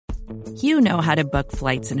You know how to book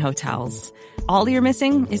flights and hotels. All you're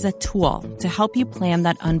missing is a tool to help you plan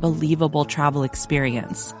that unbelievable travel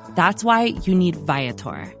experience. That's why you need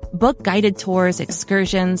Viator. Book guided tours,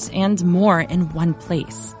 excursions, and more in one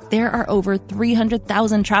place. There are over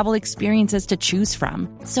 300,000 travel experiences to choose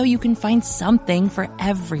from, so you can find something for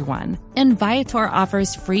everyone. And Viator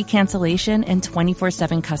offers free cancellation and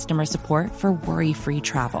 24/7 customer support for worry-free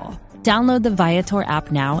travel. Download the Viator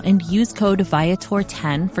app now and use code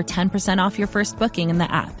Viator10 for 10% off your first booking in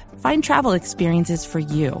the app. Find travel experiences for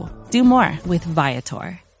you. Do more with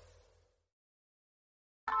Viator.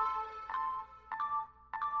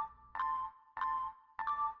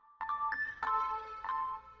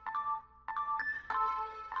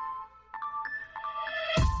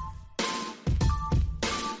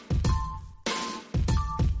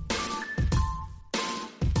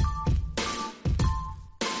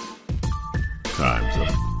 Time's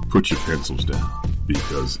up. Put your pencils down,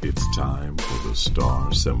 because it's time for the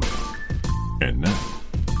Star Seminar. And now,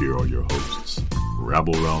 here are your hosts,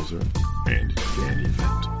 Rabble Rouser and Danny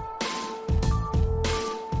Phantom.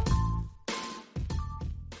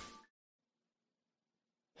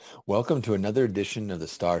 Welcome to another edition of the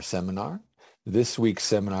Star Seminar. This week's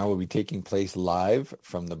seminar will be taking place live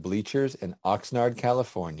from the bleachers in Oxnard,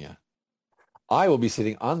 California. I will be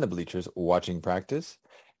sitting on the bleachers watching practice,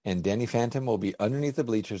 and Danny Phantom will be underneath the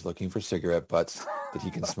bleachers looking for cigarette butts that he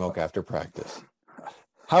can smoke after practice.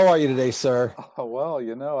 How are you today, sir? Oh, well,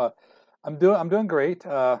 I'm doing great.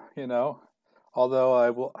 Although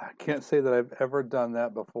I can't say that I've ever done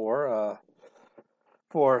that before.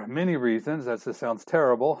 For many reasons, that just sounds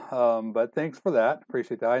terrible. But thanks for that.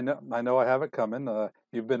 Appreciate that. I know I have it coming.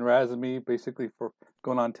 You've been razzing me basically for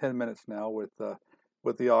going on 10 minutes now with the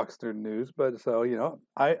Oxnard news, but so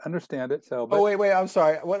I understand it. So, but wait, I'm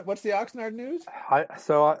sorry. What's the Oxnard news?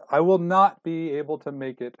 I will not be able to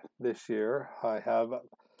make it this year. I have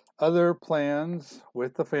other plans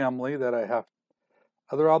with the family that I have,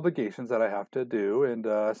 other obligations that I have to do, and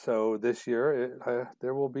so this year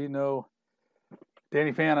there will be no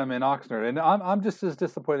Danny Phantom in Oxnard, and I'm just as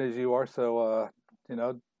disappointed as you are. So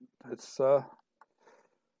it's I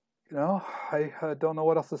don't know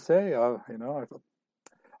what else to say.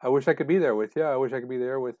 I wish I could be there with you. I wish I could be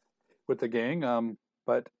there with the gang.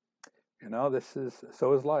 But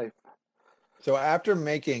so is life. So after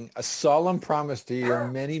making a solemn promise to your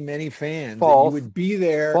many, many fans False. that you would be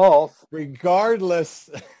there False.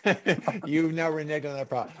 regardless, you've now reneged on that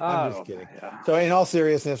promise. I'm just kidding. Yeah. So in all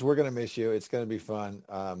seriousness, we're going to miss you. It's going to be fun.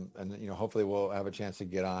 And hopefully we'll have a chance to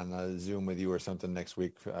get on Zoom with you or something next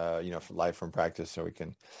week, live from practice, so we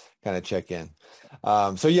can kind of check in.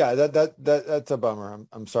 So yeah, that's a bummer.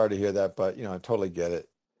 I'm sorry to hear that, but I totally get it.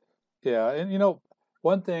 Yeah. And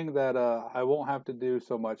one thing that I won't have to do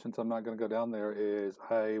so much, since I'm not going to go down there, is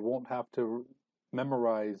I won't have to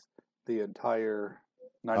memorize the entire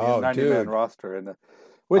 90-man roster, and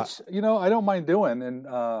which I don't mind doing, and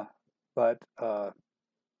but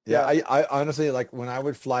yeah, I honestly, like, when I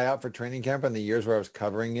would fly out for training camp in the years where I was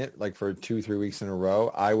covering it, like for 2-3 weeks in a row,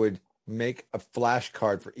 I would make a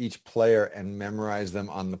flashcard for each player and memorize them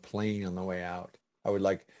on the plane on the way out. I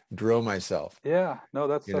would drill myself. Yeah, no,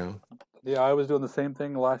 that's yeah, I was doing the same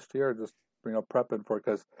thing last year, just prepping for it,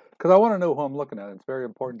 because I want to know who I'm looking at. It's very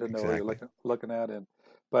important to know who you're looking at.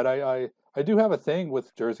 But I do have a thing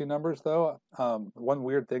with jersey numbers, though. One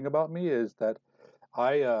weird thing about me is that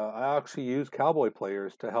I actually use Cowboy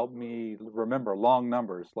players to help me remember long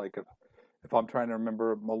numbers. Like if I'm trying to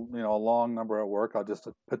remember a long number at work, I'll just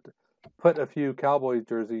put a few Cowboy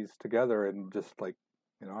jerseys together and just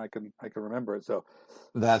I can remember it. So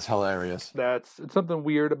that's hilarious. It's something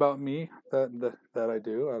weird about me that I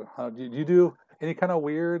do. Do you do any kind of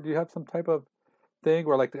weird? Do you have some type of thing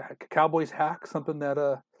where the Cowboys hack something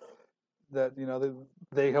that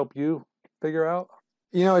they help you figure out?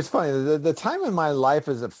 It's funny. The time in my life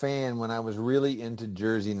as a fan when I was really into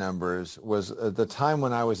jersey numbers was the time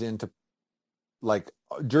when I was into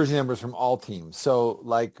jersey numbers from all teams. So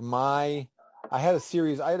I had a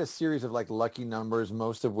series of lucky numbers,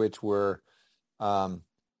 most of which were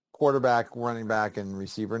quarterback, running back, and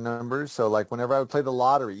receiver numbers. So whenever I would play the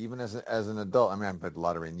lottery, even as an adult, I haven't played the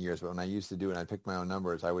lottery in years, but when I used to do it and I picked my own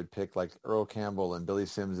numbers, I would pick Earl Campbell and Billy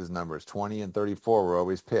Sims' numbers. 20 and 34 were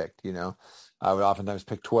always picked, I would oftentimes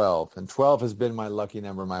pick 12, and 12 has been my lucky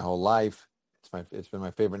number my whole life. It's been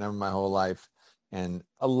my favorite number my whole life. And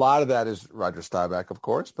a lot of that is Roger Staubach, of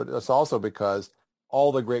course, but it's also because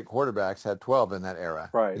all the great quarterbacks had 12 in that era,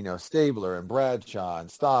 right? Stabler and Bradshaw and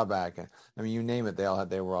Staubach, and you name it,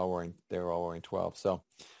 they were all wearing 12. So,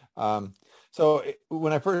 so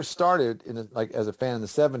when I first started as a fan in the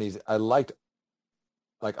 70s, I liked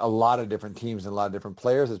like a lot of different teams and a lot of different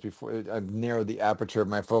players. As before, I've narrowed the aperture of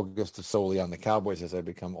my focus to solely on the Cowboys as I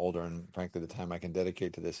become older, and frankly, the time I can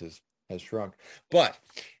dedicate to this has shrunk. But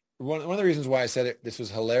one of the reasons why I said it, this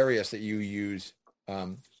was hilarious that you use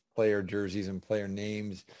player jerseys and player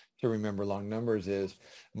names to remember long numbers. Is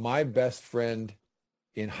my best friend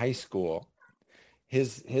in high school.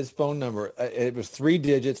 His phone number, it was 3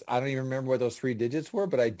 digits. I don't even remember what those 3 digits were,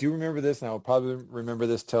 but I do remember this, and I will probably remember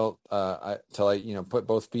this till I put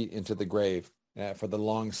both feet into the grave for the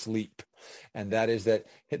long sleep. And that is that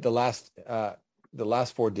the last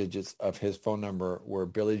 4 digits of his phone number were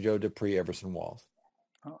Billy Joe Dupree, Everson Walls.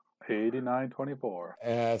 8924.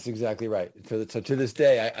 That's exactly right. So to this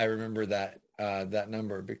day, I remember that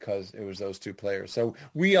number because it was those 2 players. So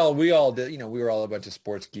we all did. We were all a bunch of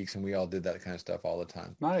sports geeks, and we all did that kind of stuff all the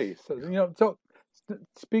time. Nice. So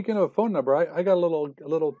speaking of a phone number, I got a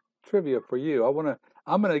little trivia for you.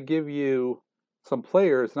 I'm gonna give you some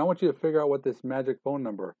players, and I want you to figure out what this magic phone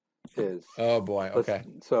number is. Oh boy. Okay.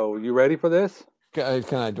 So you ready for this? Do I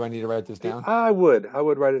need to write this down? I would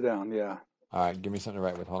write it down. Yeah. All right, give me something to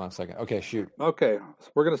write with. Hold on a second. Okay, shoot. Okay, so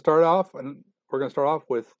we're gonna start off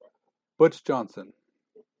with Butch Johnson.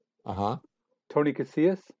 Tony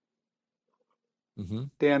Casillas. Mm-hmm.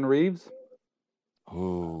 Dan Reeves.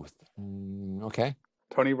 Ooh. Okay.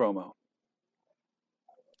 Tony Romo.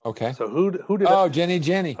 Okay. So who did? Oh, Jenny.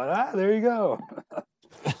 There you go.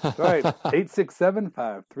 Right.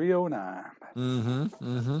 867-5309. Mm-hmm.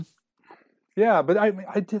 Mm-hmm. Yeah, but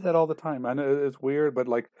I did that all the time. I know it's weird, but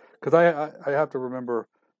because I have to remember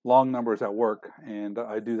long numbers at work, and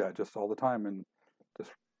I do that just all the time, and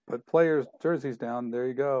just put players' jerseys down. There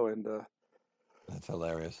you go, and that's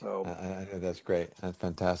hilarious. So that's great. That's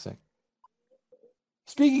fantastic.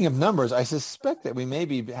 Speaking of numbers, I suspect that we may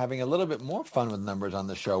be having a little bit more fun with numbers on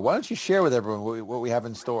the show. Why don't you share with everyone what we have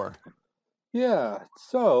in store? Yeah.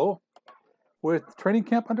 So with training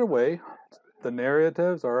camp underway, the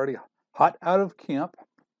narratives are already hot out of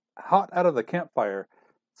the campfire.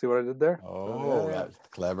 See what I did there? Oh, yeah. That's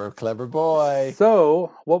clever boy.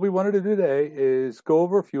 So what we wanted to do today is go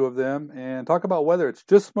over a few of them and talk about whether it's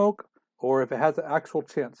just smoke or if it has an actual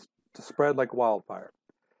chance to spread like wildfire.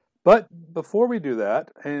 But before we do that,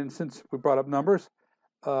 and since we brought up numbers,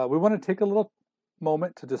 we want to take a little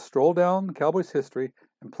moment to just stroll down Cowboys history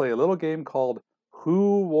and play a little game called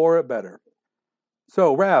Who Wore It Better?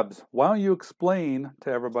 So, Rabs, why don't you explain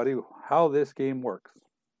to everybody how this game works?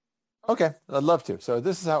 Okay, I'd love to. So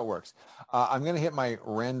this is how it works. I'm going to hit my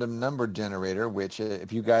random number generator, which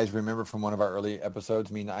if you guys remember from one of our early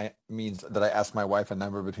episodes, means that I asked my wife a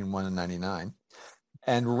number between 1 and 99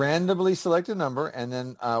 and randomly select a number. And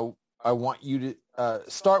then I want you to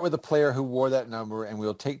start with a player who wore that number, and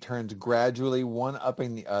we'll take turns gradually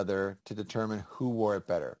one-upping the other to determine who wore it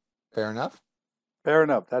better. Fair enough? Fair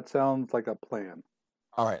enough. That sounds like a plan.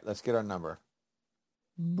 All right, let's get our number.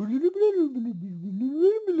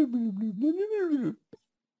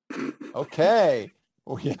 Okay,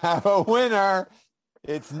 we have a winner.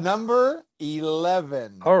 It's number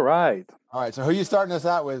 11. All right. So who are you starting us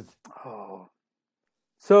out with?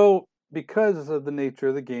 So because of the nature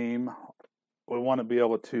of the game, we want to be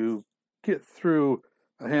able to get through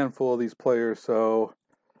a handful of these players. So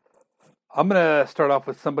I'm going to start off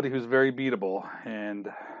with somebody who's very beatable,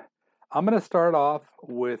 and I'm going to start off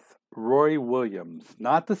with Roy Williams.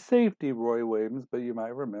 Not the safety Roy Williams, but you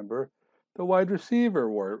might remember the wide receiver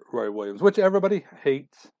Roy Williams, which everybody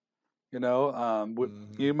hates. You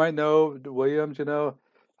might know Williams,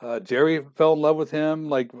 Jerry fell in love with him.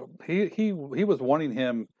 Like he was wanting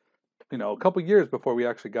him, a couple years before we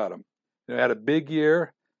actually got him. He had a big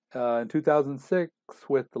year in 2006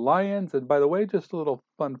 with the Lions. And by the way, just a little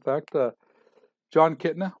fun fact, John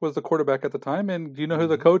Kitna was the quarterback at the time. And do you know who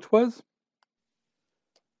the coach was?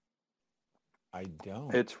 I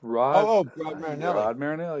don't. It's Rod Marinelli. Rod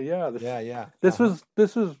Marinelli, yeah. This Uh-huh.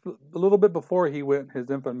 was a little bit before he went his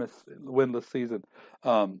infamous winless season.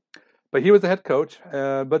 But he was the head coach.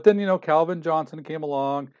 But then, Calvin Johnson came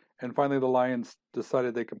along, and finally the Lions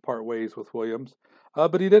decided they could part ways with Williams.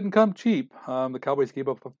 But he didn't come cheap. The Cowboys gave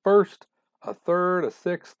up a first, a third, a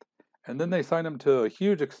sixth, and then they signed him to a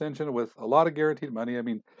huge extension with a lot of guaranteed money. I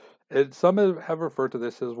mean, some have referred to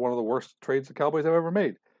this as one of the worst trades the Cowboys have ever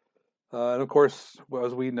made. And of course,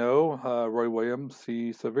 as we know, Roy Williams,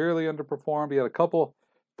 he severely underperformed. He had a couple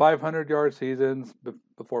 500-yard seasons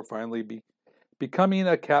before finally becoming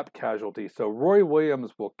a cap casualty. So Roy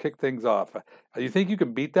Williams will kick things off. You think you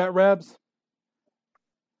can beat that, Rabs?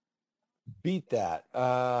 Beat that?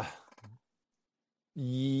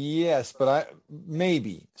 Yes, but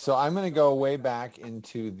maybe. So I'm going to go way back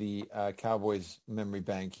into the Cowboys memory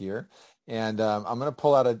bank here. And I'm going to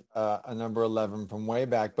pull out a number 11 from way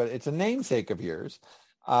back, but it's a namesake of yours.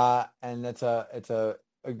 And it's a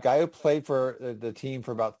guy who played for the team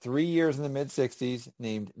for about 3 years in the mid-'60s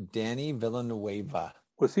named Danny Villanueva.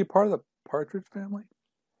 Was he part of the Partridge Family?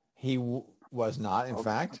 He was not, in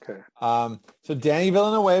fact. Okay. So Danny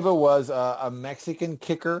Villanueva was a Mexican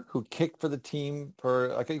kicker who kicked for the team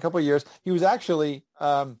for like a couple of years. He was actually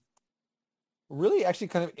really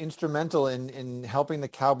kind of instrumental in helping the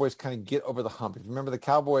Cowboys kind of get over the hump. If you remember, the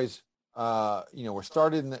Cowboys, were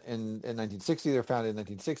started in 1960. They were founded in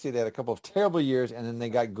 1960. They had a couple of terrible years, and then they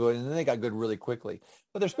got good, and then they got good really quickly.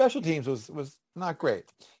 But their special teams was not great.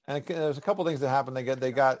 And there's a couple of things that happened.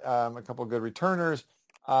 They got a couple of good returners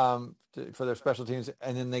for their special teams,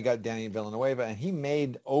 and then they got Danny Villanueva, and he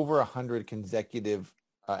made over 100 consecutive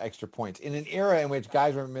extra points in an era in which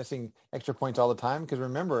guys were missing extra points all the time. Because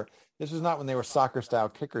remember, this was not when they were soccer-style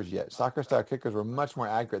kickers yet. Soccer-style kickers were much more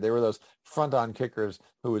accurate. They were those front-on kickers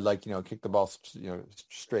who would kick the ball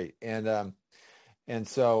straight. And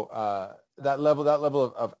so that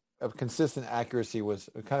level of consistent accuracy was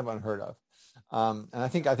kind of unheard of. And I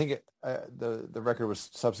think the record was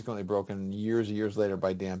subsequently broken years later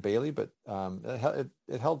by Dan Bailey, but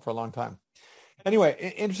it held for a long time.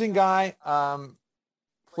 Anyway, interesting guy.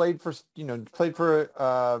 Played for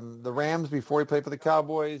the Rams before he played for the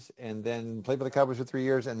Cowboys, and then played for the Cowboys for 3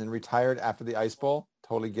 years, and then retired after the Ice Bowl.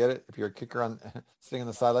 Totally get it. If you're a kicker sitting on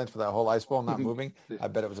the sidelines for that whole Ice Bowl, not moving, I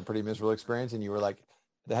bet it was a pretty miserable experience, and you were like,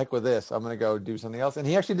 the heck with this, I'm going to go do something else. And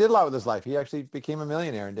he actually did a lot with his life. He actually became a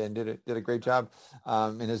millionaire and did a great job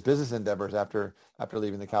in his business endeavors after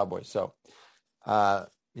leaving the Cowboys. So,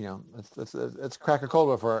 let's crack a cold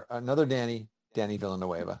one for another Danny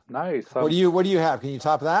Villanueva. Nice. What do you have? Can you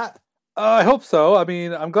top that? I hope so. I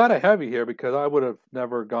mean, I'm glad I have you here because I would have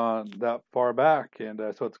never gone that far back, and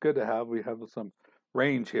so it's good to we have some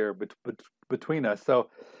range here between us. So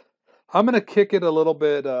I'm going to kick it a little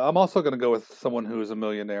bit. I'm also going to go with someone who is a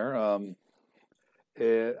millionaire. I'm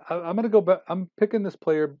going to go back. I'm picking this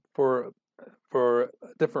player for a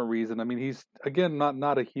different reason. I mean, he's again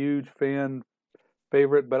not a huge fan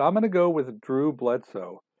favorite, but I'm going to go with Drew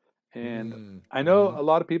Bledsoe. And I know a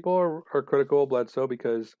lot of people are critical of Bledsoe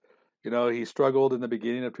because, he struggled in the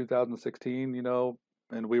beginning of 2016,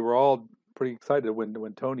 and we were all pretty excited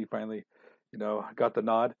when Tony finally, got the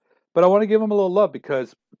nod. But I want to give him a little love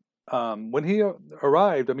because when he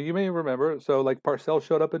arrived, I mean, you may remember, so like Parcells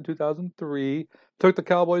showed up in 2003, took the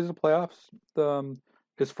Cowboys to the playoffs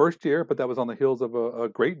his first year, but that was on the heels of a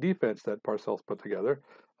great defense that Parcells put together,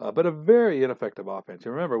 but a very ineffective offense.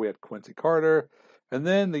 You remember, we had Quincy Carter. And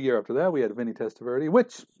then the year after that, we had Vinny Testaverde,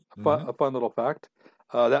 which, a fun little fact,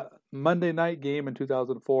 that Monday night game in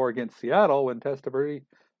 2004 against Seattle when Testaverde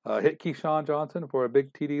hit Keyshawn Johnson for a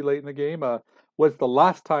big TD late in the game was the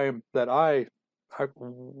last time that I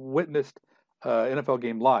witnessed an NFL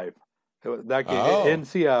game live. That game in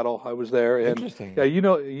Seattle, I was there. And, interesting. Yeah, you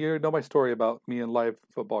know my story about me in live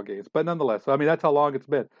football games. But nonetheless, I mean, that's how long it's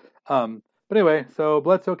been. But anyway, so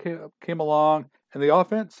Bledsoe came along, and the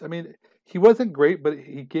offense, I mean, he wasn't great, but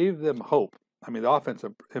he gave them hope. I mean, the offense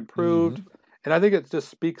improved, and I think it just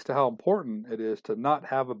speaks to how important it is to not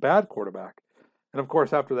have a bad quarterback. And of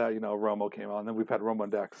course, after that, Romo came on, and we've had Romo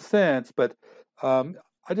and Dak since. But I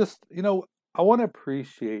just, I want to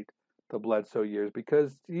appreciate the Bledsoe years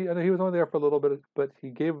because he was only there for a little bit, but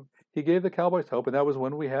he gave the Cowboys hope, and that was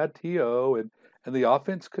when we had T.O. and the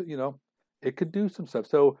offense could, it could do some stuff.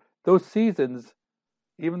 So those seasons,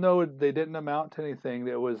 even though they didn't amount to anything,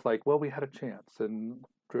 it was like, well, we had a chance. And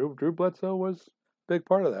Drew Bledsoe was a big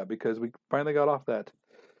part of that because we finally got off that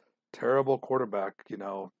terrible quarterback,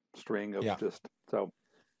 string of just so.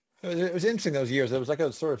 It was interesting those years. It was like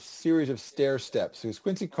a sort of series of stair steps. Because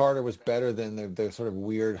Quincy Carter was better than the sort of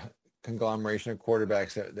weird conglomeration of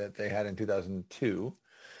quarterbacks that they had in 2002.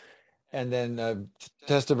 And then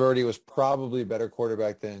Testaverde was probably a better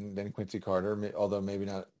quarterback than Quincy Carter, although maybe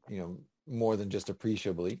not, more than just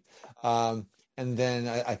appreciably. And then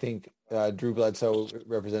I think Drew Bledsoe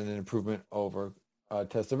represented an improvement over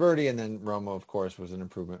Testaverde, and then Romo, of course, was an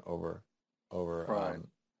improvement over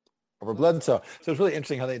Bledsoe. So it's really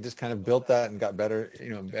interesting how they just kind of built that and got better,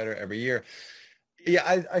 better every year.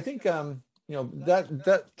 Yeah, I think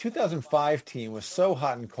that 2005 team was so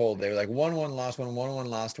hot and cold. They were like 1-1, lost one, 1-1,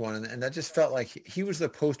 lost one, and that just felt like he was the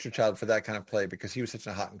poster child for that kind of play because he was such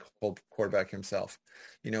a hot and cold quarterback himself.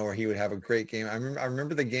 Where he would have a great game. I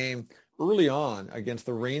remember the game early on against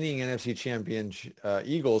the reigning NFC champion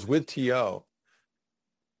Eagles with T.O.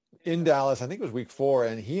 in Dallas. I think it was week 4,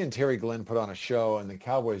 and he and Terry Glenn put on a show, and the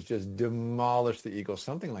Cowboys just demolished the Eagles,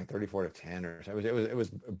 something like 34-10 or so. It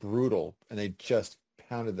was brutal, and they just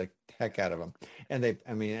pounded the heck out of him. And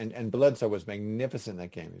and Bledsoe was magnificent in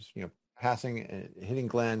that game. He was, passing, hitting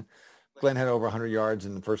Glenn. Glenn had over 100 yards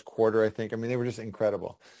in the first quarter, I think. I mean, they were just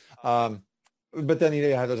incredible. But then you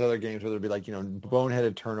had those other games where there'd be like,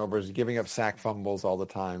 boneheaded turnovers, giving up sack fumbles all the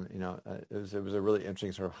time. It was a really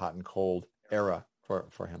interesting sort of hot and cold era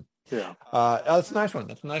for him. Yeah. That's a nice one.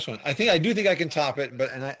 That's a nice one. I do think I can top it,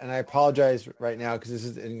 but I apologize right now because this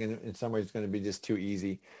is in some ways going to be just too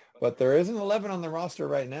easy. But there is an 11 on the roster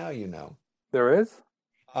right now. There is.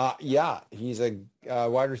 Yeah, he's a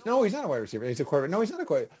wide receiver. No, he's not a wide receiver. He's a quarterback. No, he's not a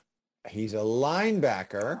quarterback. He's a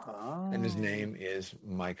linebacker, and his name is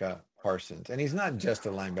Micah Parsons. And he's not just a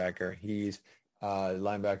linebacker. He's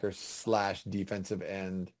linebacker / defensive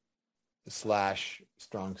end /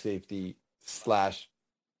 strong safety /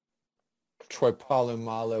 Troy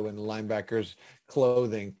Polamalu in linebackers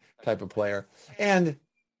clothing type of player, and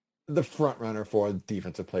the front runner for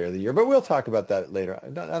defensive player of the year. But we'll talk about that later. I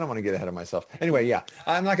don't want to get ahead of myself. Anyway, yeah,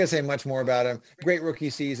 I'm not going to say much more about him. Great rookie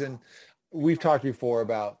season. We've talked before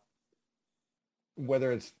about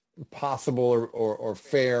whether it's possible or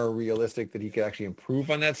fair or realistic that he could actually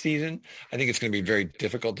improve on that season. I think it's going to be very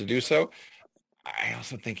difficult to do so. I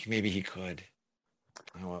also think maybe he could.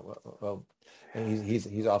 Well,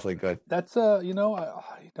 he's awfully good. That's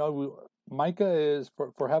Micah is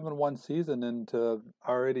for having one season and to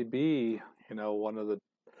already be one of the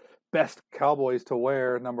best Cowboys to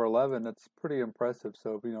wear number 11. That's pretty impressive.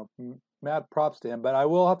 So mad props to him. But I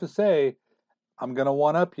will have to say, I'm gonna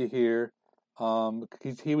one up you here.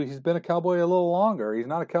 He's been a Cowboy a little longer. He's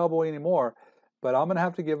not a Cowboy anymore, but I'm gonna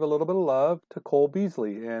have to give a little bit of love to Cole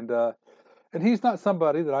Beasley, and he's not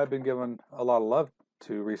somebody that I've been giving a lot of love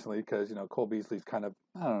to recently because Cole Beasley's kind of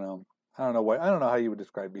I don't know how you would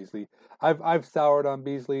describe Beasley. I've soured on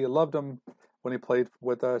Beasley. I loved him when he played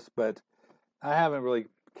with us, but I haven't really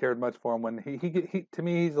cared much for him. When he to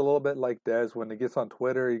me he's a little bit like Dez when he gets on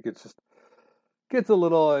Twitter. He gets a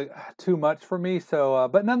little too much for me. So,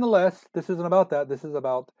 but nonetheless, this isn't about that. This is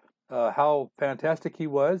about how fantastic he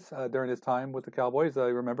was during his time with the Cowboys.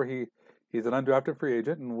 Remember, he's an undrafted free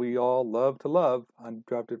agent, and we all love to love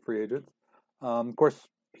undrafted free agents. Of course,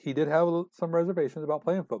 he did have some reservations about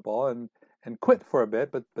playing football and quit for a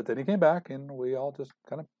bit, but then he came back, and we all just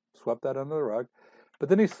kind of swept that under the rug. But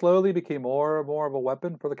then he slowly became more and more of a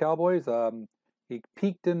weapon for the Cowboys. He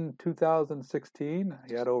peaked in 2016.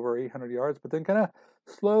 He had over 800 yards, but then kind of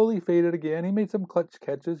slowly faded again. He made some clutch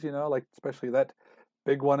catches, like especially that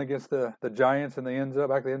big one against the Giants in the end zone,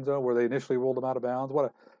 back of the end zone, where they initially rolled him out of bounds.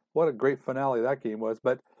 What a great finale that game was.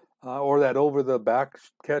 But or that over the back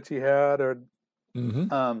catch he had, or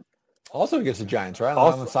also against the Giants, right?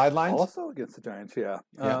 On the sidelines. Also against the Giants, yeah.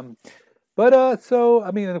 But so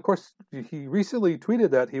I mean, and of course, he recently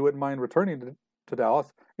tweeted that he wouldn't mind returning to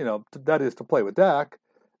Dallas. That is to play with Dak.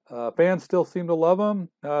 Fans still seem to love him.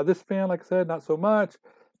 This fan, like I said, not so much.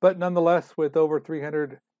 But nonetheless, with over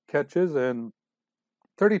 300 catches and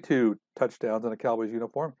 32 touchdowns in a Cowboys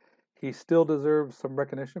uniform, he still deserves some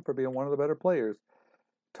recognition for being one of the better players.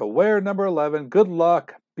 To wear number 11, good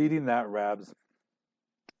luck beating that, Rabs.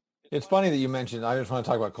 It's funny that you mentioned, I just want to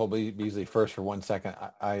talk about Cole Beasley first for 1 second.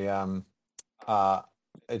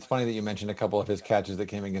 It's funny that you mentioned a couple of his catches that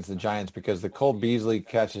came against the Giants because the Cole Beasley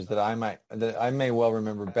catches that I may well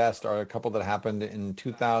remember best are a couple that happened in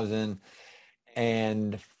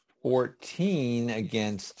 2014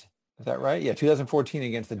 against, is that right? Yeah, 2014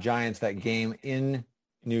 against the Giants, that game in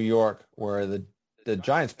New York where the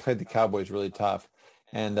Giants played the Cowboys really tough.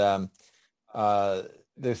 And the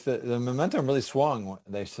momentum really swung.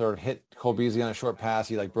 They sort of hit Cole Beasley on a short pass.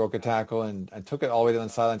 He broke a tackle and took it all the way down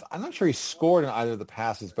the sidelines. I'm not sure he scored on either of the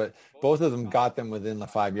passes, but both of them got them within the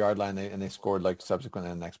 5-yard line, and they scored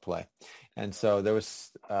subsequently on the next play. And so there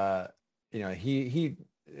was,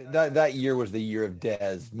 that year was the year of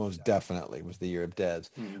Dez. Most definitely was the year of Dez.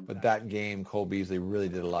 Mm-hmm. But that game, Cole Beasley really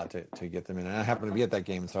did a lot to get them in. And I happened to be at that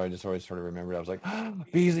game, so I just always sort of remembered. I was like, oh,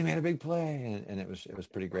 Beasley made a big play, and it was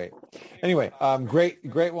pretty great. Anyway,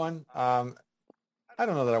 great one. I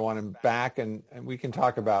don't know that I want him back, and we can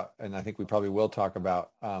talk about, and I think we probably will talk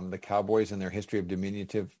about the Cowboys and their history of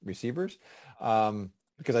diminutive receivers,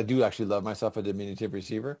 because I do actually love myself a diminutive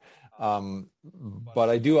receiver. But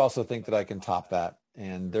I do also think that I can top that.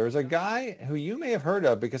 And there's a guy who you may have heard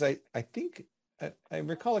of because I think I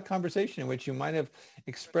recall a conversation in which you might have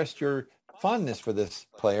expressed your fondness for this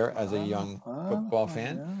player as a young football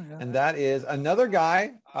fan. Yeah. And that is another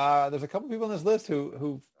guy. There's a couple people on this list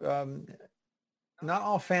who not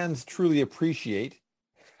all fans truly appreciate,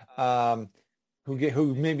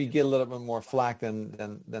 who maybe get a little bit more flack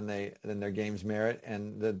than their games merit.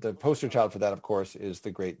 And the poster child for that, of course, is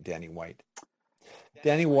the great Danny White.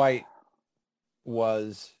 Danny White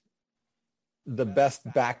was the best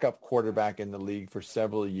backup quarterback in the league for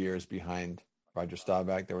several years behind Roger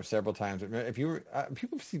Staubach. There were several times. If you were,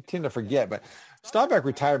 people tend to forget, but Staubach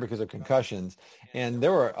retired because of concussions, and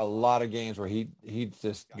there were a lot of games where he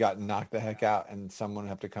just got knocked the heck out, and someone would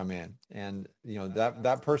have to come in. And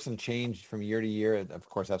that person changed from year to year. Of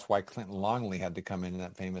course, that's why Clinton Longley had to come in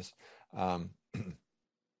that famous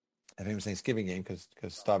Thanksgiving game because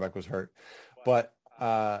Staubach was hurt,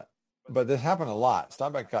 But this happened a lot.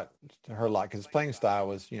 Staubach got hurt a lot because his playing style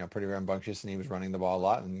was, pretty rambunctious, and he was running the ball a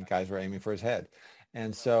lot, and guys were aiming for his head.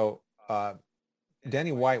 And so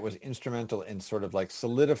Danny White was instrumental in sort of like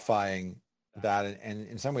solidifying that and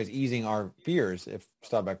in some ways easing our fears if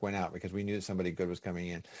Staubach went out, because we knew that somebody good was coming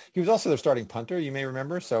in. He was also their starting punter, you may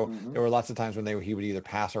remember. So there were lots of times when he would either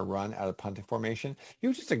pass or run out of punting formation. He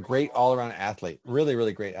was just a great all-around athlete, really,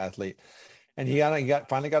 really great athlete. And he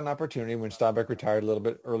finally got an opportunity when Staubach retired a little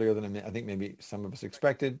bit earlier than I think maybe some of us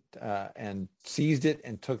expected, and seized it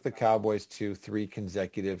and took the Cowboys to 3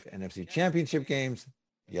 consecutive NFC Championship games.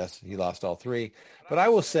 Yes, he lost all 3. But I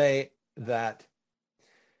will say that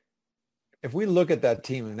if we look at that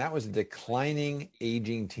team, and that was a declining,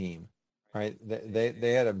 aging team, right?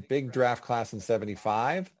 They had a big draft class in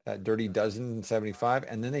 75, that dirty dozen in 75,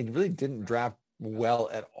 and then they really didn't draft well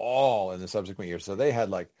at all in the subsequent years. So they had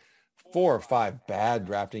like 4 or 5 bad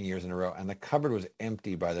drafting years in a row, and the cupboard was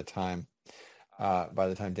empty by the time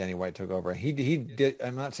Danny White took over. He did.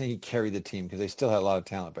 I'm not saying he carried the team because they still had a lot of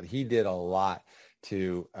talent, but he did a lot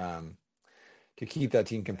to keep that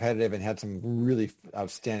team competitive, and had some really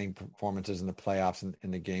outstanding performances in the playoffs and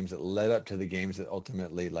in the games that led up to the games that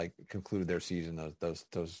ultimately concluded their season. Those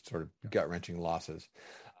sort of gut wrenching losses.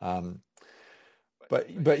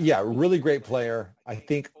 But yeah, really great player. I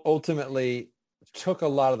think ultimately took a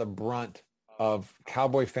lot of the brunt of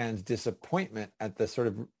Cowboy fans' disappointment at the sort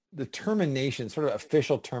of the termination, sort of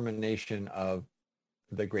official termination of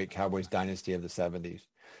the great Cowboys dynasty of the 70s.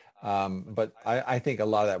 But I think a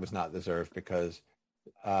lot of that was not deserved because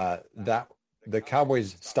that the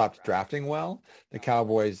Cowboys stopped drafting well. The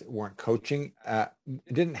Cowboys weren't coaching,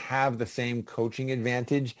 didn't have the same coaching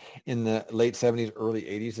advantage in the late 70s, early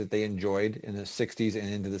 80s that they enjoyed in the 60s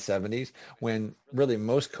and into the 70s, when really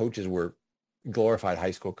most coaches were glorified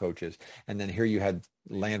high school coaches. And then here you had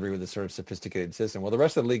Landry with a sort of sophisticated system. Well, the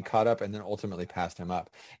rest of the league caught up and then ultimately passed him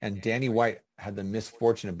up. And Danny White had the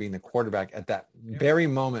misfortune of being the quarterback at that very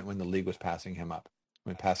moment when the league was passing him up,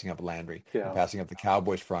 when passing up Landry, and passing up the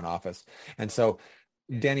Cowboys front office. And so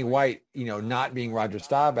Danny White, not being Roger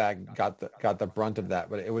Staubach, got the brunt of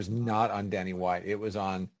that, but it was not on Danny White. It was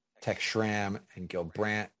on Tex Schramm and Gil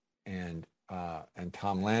Brandt and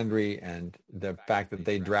Tom Landry, and the fact that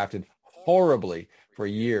they drafted horribly for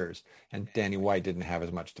years, and Danny White didn't have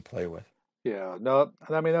as much to play with. Yeah, no,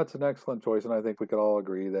 I mean, that's an excellent choice, and I think we could all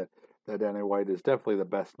agree that Danny White is definitely the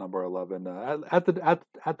best number 11. At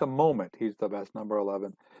the moment, he's the best number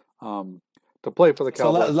 11 to play for the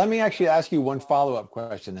Cowboys. So let me actually ask you one follow-up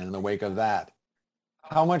question then in the wake of that.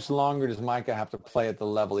 How much longer does Micah have to play at the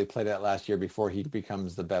level he played at last year before he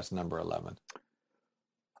becomes the best number 11?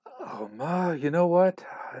 Oh, my, you know what?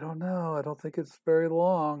 I don't know. I don't think it's very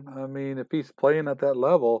long. I mean, if he's playing at that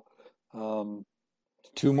level. 2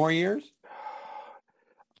 more years?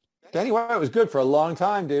 Danny White was good for a long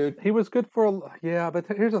time, dude. He was good but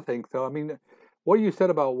here's the thing, though. I mean, what you said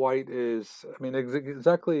about White is, I mean,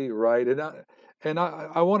 exactly right. And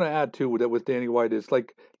I want to add, too, that with Danny White is,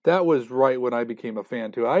 that was right when I became a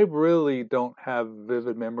fan, too. I really don't have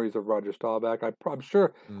vivid memories of Roger Staubach. I'm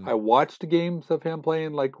sure I watched games of him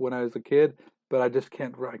playing, when I was a kid, but I just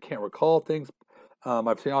can't recall things.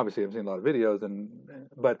 I've seen a lot of videos,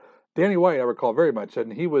 but Danny White I recall very much,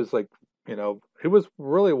 and he was he was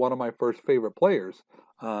really one of my first favorite players.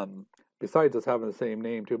 Besides us having the same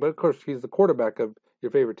name too, but of course he's the quarterback of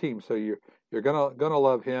your favorite team, so you're gonna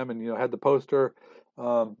love him. And had the poster,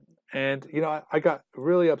 and I got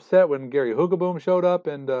really upset when Gary Huggaboom showed up,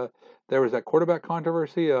 and there was that quarterback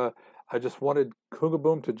controversy. I just wanted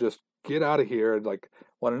Huggaboom to just get out of here, and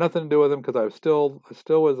wanted nothing to do with him because I still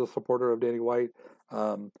was a supporter of Danny White.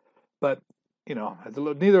 But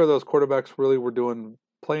neither of those quarterbacks really were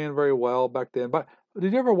playing very well back then. But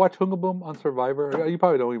did you ever watch Huggaboom on Survivor? You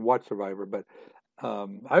probably don't even watch Survivor, but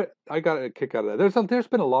I got a kick out of that. There's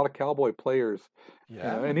been a lot of Cowboy players,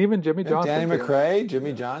 and even Jimmy Johnson, Danny McRae,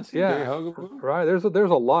 Jimmy Johnson, Gary Huggaboom. Right. There's a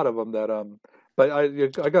lot of them that but I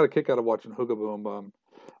got a kick out of watching Huggaboom.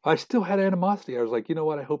 I still had animosity. I was like, you know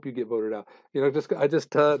what? I hope you get voted out.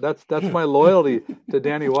 That's my loyalty to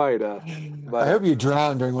Danny White. But I hope you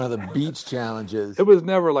drown during one of the beach challenges. It was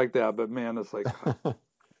never like that, but man, it's like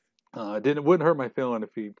It wouldn't hurt my feeling if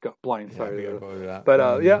he got blindsided. Yeah, but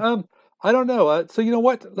I don't know. So you know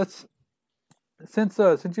what?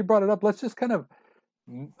 Since you brought it up, let's just kind of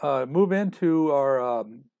move into our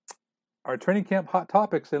training camp hot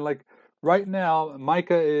topics. And like right now,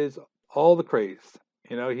 Micah is all the craze.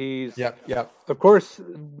 He's yep. Of course,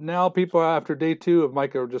 now people after day 2 of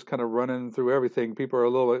Micah are just kind of running through everything. People are a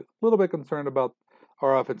little bit concerned about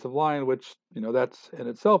our offensive line, which that's in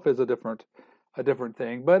itself is a different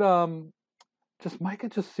thing. But just Micah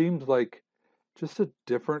just seems like just a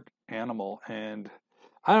different animal, and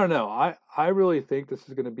I don't know. I really think this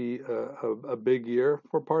is going to be a big year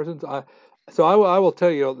for Parsons. I will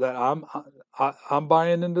tell you that I'm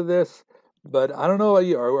buying into this, but I don't know about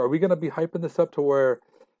you. Are we going to be hyping this up to where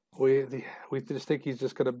we just think he's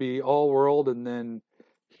just going to be all world and then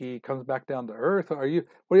he comes back down to earth?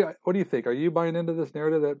 What do you think? Are you buying into this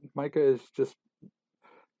narrative that Micah is just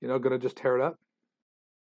going to just tear it up?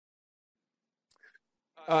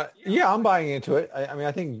 Yeah, I'm buying into it. I mean,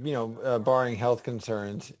 I think, barring health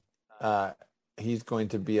concerns, he's going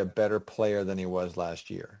to be a better player than he was last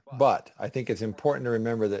year. But I think it's important to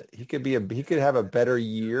remember that he could have a better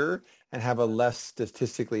year and have a less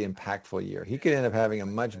statistically impactful year. He could end up having a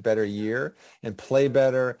much better year and play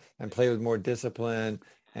better and play with more discipline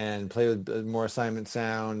and play with more assignment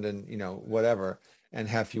sound and, whatever, and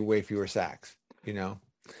have way fewer sacks,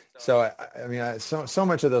 So I mean, so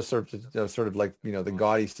much of those sort of like the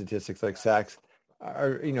gaudy statistics like sacks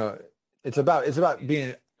are it's about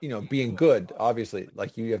being being good. Obviously,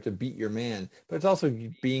 like you have to beat your man, but it's also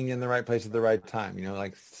being in the right place at the right time.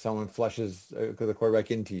 Like someone flushes the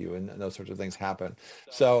quarterback into you, and those sorts of things happen.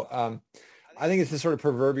 So I think it's this sort of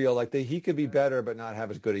proverbial like he could be better but not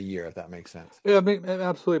have as good a year, if that makes sense. Yeah, it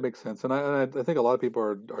absolutely makes sense, and I think a lot of people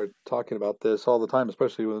are talking about this all the time,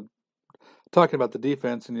 especially with talking about the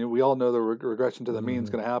defense, and we all know the regression to the mean is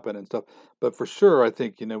going to happen and stuff. But for sure, I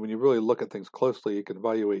think when you really look at things closely, you can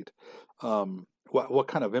evaluate what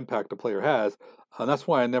kind of impact a player has. And that's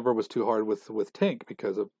why I never was too hard with Tank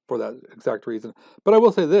for that exact reason. But I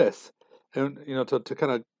will say this, and to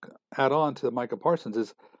kind of add on to Micah Parsons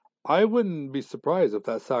is, I wouldn't be surprised if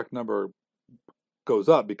that sack number goes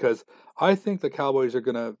up, because I think the Cowboys are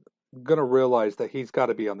going to realize that he's got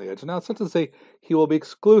to be on the edge. Now, it's not to say he will be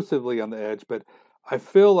exclusively on the edge, but I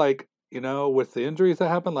feel like, with the injuries that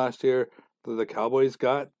happened last year, the Cowboys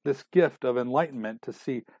got this gift of enlightenment to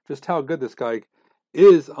see just how good this guy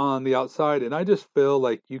is on the outside. And I just feel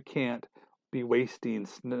like you can't be wasting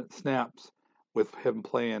snaps with him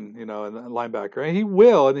playing, in the linebacker. And he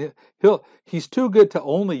will, and he's too good to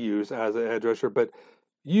only use as an edge rusher, but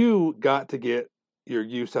you got to get your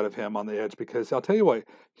use out of him on the edge, because I'll tell you what,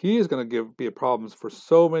 he is going to be a problem for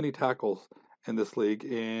so many tackles in this league.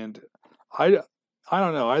 And I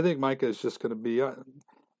don't know. I think Micah is just going to be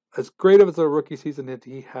as great of a rookie season that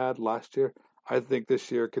he had last year. I think this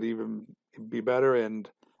year could even be better. And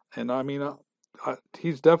I mean,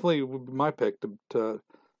 he's definitely my pick to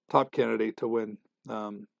top candidate to win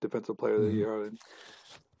Defensive Player of the Year.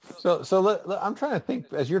 So I'm trying to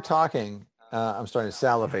think as you're talking. I'm starting to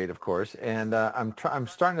salivate, of course, and I'm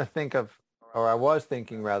starting to think of, or I was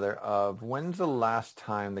thinking rather, of when's the last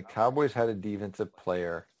time the Cowboys had a defensive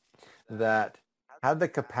player that had the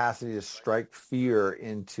capacity to strike fear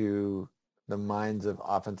into the minds of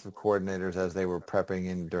offensive coordinators as they were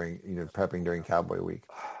prepping during Cowboy Week.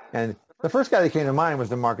 And the first guy that came to mind was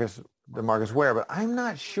DeMarcus Ware, but I'm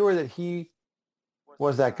not sure that he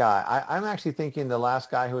was that guy. I'm actually thinking the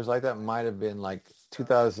last guy who was like that might have been like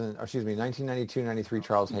 1992-93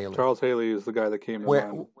 Charles Haley. Charles Haley is the guy that came to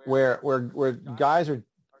mind. Where guys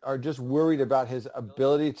are just worried about his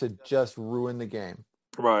ability to just ruin the game.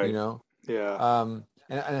 Right. Yeah.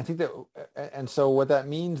 And I think that, and so what that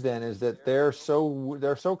means then is that they're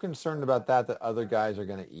so concerned about that other guys are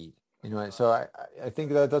going to eat. So I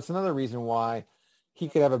think that's another reason why he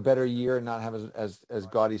could have a better year and not have as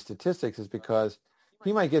gaudy statistics, is because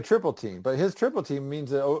he might get triple teamed, but his triple team means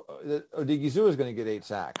that Odigizua is going to get 8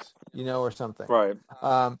 sacks, or something. Right.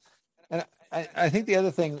 And I think the other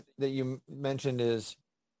thing that you mentioned is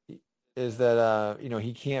that,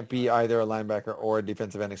 he can't be either a linebacker or a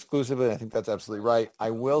defensive end exclusively. I think that's absolutely right. I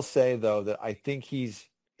will say, though, that I think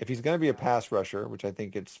if he's going to be a pass rusher, which I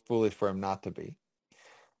think it's foolish for him not to be,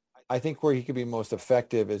 I think where he could be most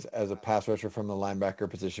effective is as a pass rusher from the linebacker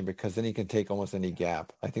position, because then he can take almost any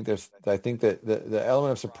gap. I think that the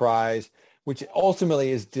element of surprise, which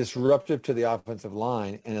ultimately is disruptive to the offensive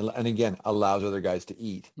line and again allows other guys to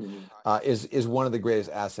eat, is one of the greatest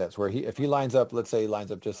assets. Where if he lines up, let's say he lines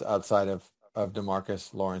up just outside of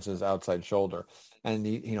DeMarcus Lawrence's outside shoulder, and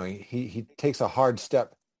he takes a hard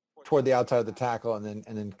step toward the outside of the tackle and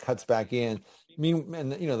then cuts back in.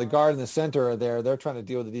 And the guard and the center are there. They're trying to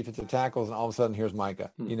deal with the defensive tackles, and all of a sudden here's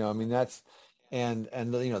Micah. That's and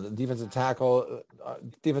the defensive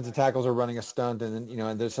tackles are running a stunt, and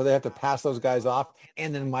then so they have to pass those guys off,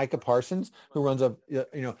 and then Micah Parsons, who runs a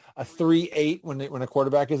 3.8 when a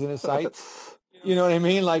quarterback is in his sights. You know what I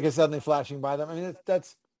mean? Like it's suddenly flashing by them. I mean,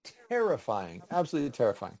 that's terrifying, absolutely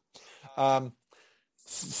terrifying. But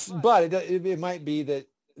it might be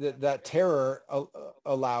that terror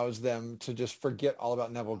allows them to just forget all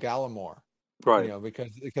about Neville Gallimore. Right.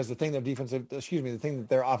 Because the thing the thing that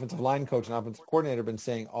their offensive line coach and offensive coordinator have been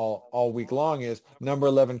saying all week long is number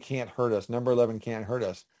 11 can't hurt us. Number 11 can't hurt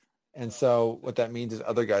us. And so what that means is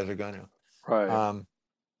other guys are going to. Right.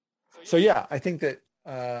 So yeah, I think that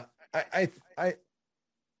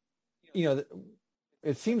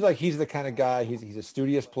it seems like he's the kind of guy. He's a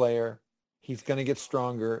studious player. He's going to get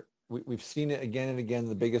stronger. We've seen it again and again.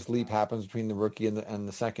 The biggest leap happens between the rookie and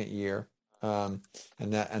the second year. And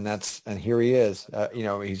here he is.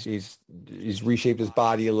 He's reshaped his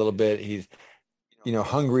body a little bit. He's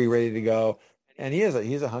hungry, ready to go, and he's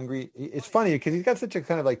a hungry. It's funny because he's got such a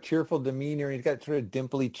kind of like cheerful demeanor. He's got sort of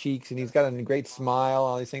dimply cheeks, and he's got a great smile.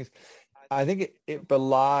 All these things. I think it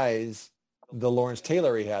belies the Lawrence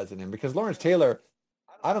Taylor he has in him, because Lawrence Taylor,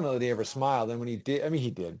 I don't know that he ever smiled, and when he did, I mean he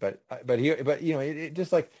did, but it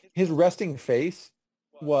just like his resting face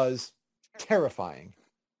was terrifying.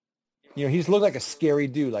 He just looked like a scary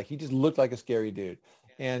dude. Like he just looked like a scary dude.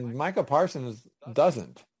 And Micah Parsons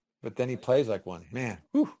doesn't, but then he plays like one. Man,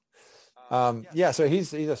 whew. So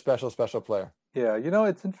he's a special player. Yeah,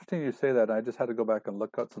 it's interesting you say that. I just had to go back and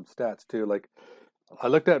look at some stats too. Like I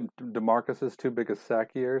looked at DeMarcus's 2 biggest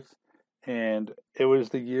sack years, and it was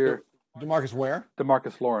the year. DeMarcus where?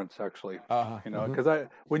 DeMarcus Lawrence, actually. Because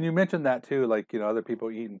when you mentioned that too, like other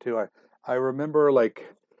people eating too. I remember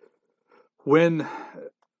like when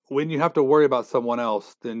you have to worry about someone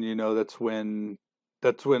else, then that's when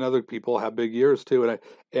other people have big years too.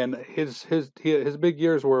 And his big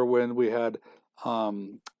years were when we had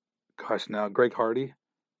Greg Hardy,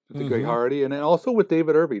 Greg Hardy, and then also with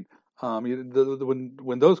David Irving.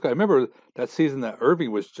 When those guys, I remember that season that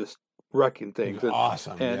Irving was just wrecking things.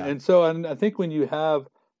 Awesome. And I think when you have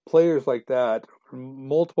players like that,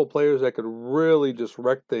 multiple players that could really just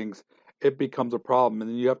wreck things, it becomes a problem,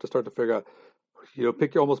 and then you have to start to figure out.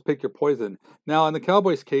 Pick your poison. Now, in the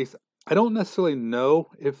Cowboys' case, I don't necessarily know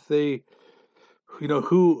if they,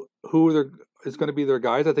 who is going to be their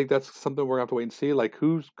guys. I think that's something we're going to have to wait and see. Like,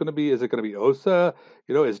 who's going to be? Is it going to be Osa?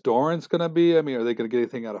 Is Dorrance going to be? I mean, are they going to get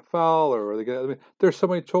anything out of foul, or are they going to? I mean, there's so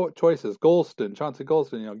many choices. Chauncey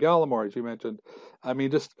Golston, Gallimore, as you mentioned. I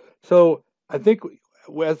mean, just so I think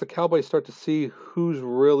as the Cowboys start to see who's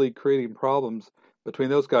really creating problems between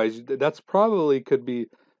those guys, that's probably could be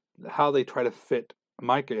how they try to fit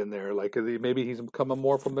Micah in there. Like maybe he's coming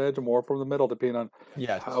more from the edge or more from the middle, depending on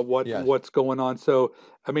what's going on. So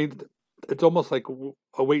I mean, it's almost like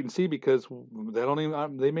a wait and see, because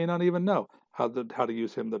they may not even know how to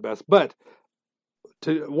use him the best. But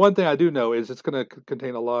one thing I do know is it's going to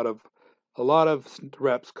contain a lot of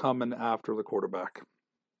reps coming after the quarterback.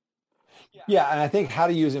 Yeah, and I think how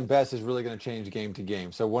to use him best is really going to change game to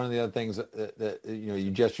game. So one of the other things that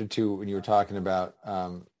you gestured to when you were talking about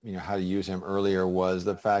how to use him earlier was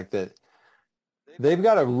the fact that they've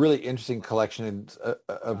got a really interesting collection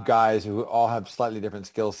of guys who all have slightly different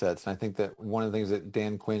skill sets. And I think that one of the things that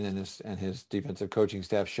Dan Quinn and his defensive coaching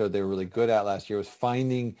staff showed they were really good at last year was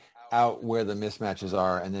finding out where the mismatches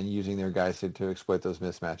are and then using their guys to exploit those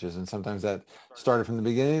mismatches. And sometimes that started from the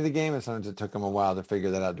beginning of the game, and sometimes it took them a while to figure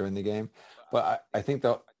that out during the game. But I think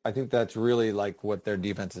that's really like what their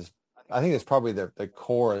defense is. I think it's probably the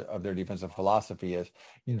core of their defensive philosophy is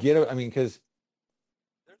because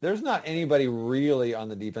there's not anybody really on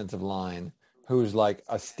the defensive line who's like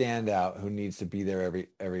a standout who needs to be there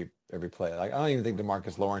every play. Like I don't even think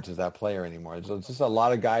DeMarcus Lawrence is that player anymore. So it's just a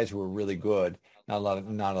lot of guys who are really good. Not a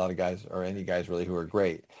lot of guys, or any guys really, who are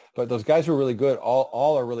great. But those guys who are really good,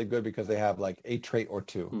 all are really good because they have like a trait or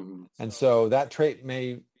two. Mm-hmm. And so that trait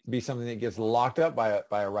may be something that gets locked up by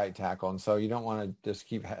a right tackle. And so you don't want to just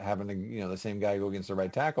keep having the same guy go against the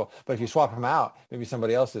right tackle. But if you swap him out, maybe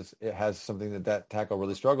somebody else has something that tackle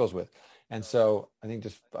really struggles with. And so I think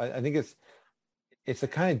it's the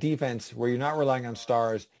kind of defense where you're not relying on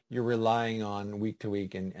stars, you're relying on week to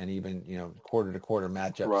week and even quarter to quarter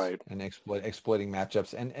matchups, right, and exploiting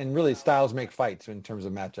matchups, and really styles make fights in terms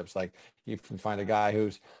of matchups. Like you can find a guy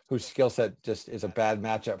whose skill set just is a bad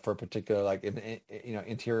matchup for a particular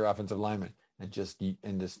interior offensive lineman, and just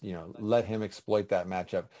let him exploit that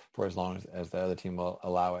matchup for as long as the other team will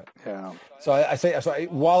allow it. Yeah. So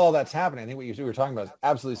while all that's happening, I think what you were talking about is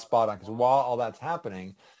absolutely spot on, because while all that's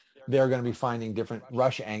happening, they're going to be finding different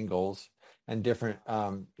rush angles and different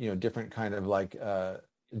different kind of like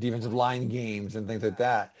defensive line games and things like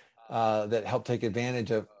that that help take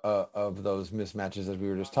advantage of those mismatches as we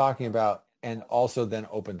were just talking about, and also then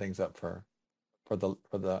open things up for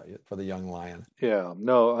the young lion. Yeah,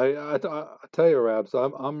 no, I tell you, Rabs,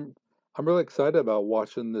 I'm really excited about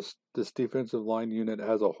watching this defensive line unit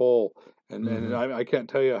as a whole, and I can't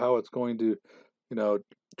tell you how it's going to,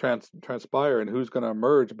 transpire and who's going to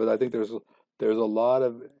emerge, but I think there's a lot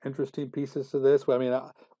of interesting pieces to this. I mean,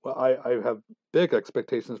 I have big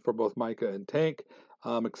expectations for both Micah and Tank.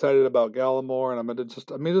 I'm excited about Gallimore, and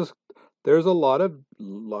there's a lot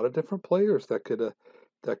of different players that could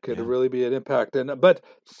really be an impact. But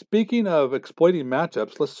speaking of exploiting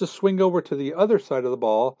matchups, let's just swing over to the other side of the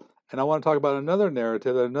ball, and I want to talk about another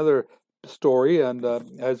narrative, another story. And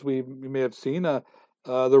as we may have seen, the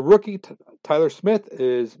rookie Tyler Smith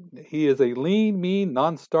is a lean, mean,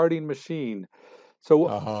 non-starting machine.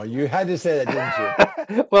 So, you had to say that, didn't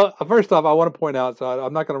you? Well, first off, I want to point out. So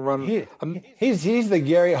I'm not going to run. He's the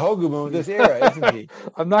Gary Hogaboom of this era, isn't he?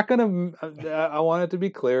 I'm not going to. I want it to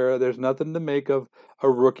be clear. There's nothing to make of a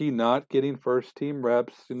rookie not getting first team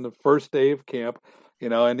reps in the first day of camp.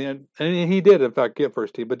 And he did in fact get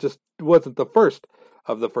first team, but just wasn't the first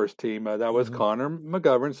of the first team. That was Connor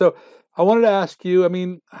McGovern. So I wanted to ask you. I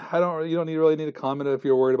mean, you don't really need to comment if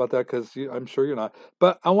you're worried about that, because I'm sure you're not.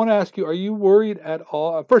 But I want to ask you: are you worried at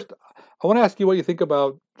all? First, I want to ask you what you think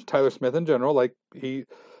about Tyler Smith in general. Like he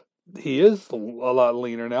is a lot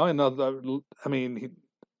leaner now, and and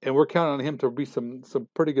we're counting on him to be some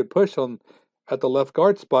pretty good push at the left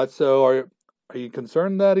guard spot. So are you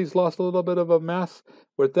concerned that he's lost a little bit of a mass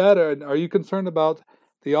with that, or are you concerned about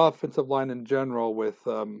the offensive line in general with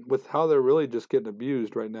how they're really just getting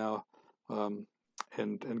abused right now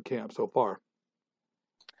in camp so far?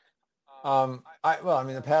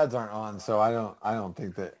 The pads aren't on, so I don't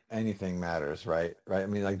think that anything matters, right? I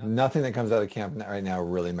mean, like nothing that comes out of camp right now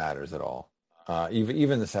really matters at all.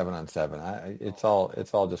 Even the 7-on-7, it's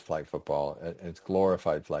all just flag football. It's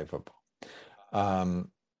glorified flag football.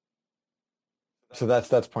 So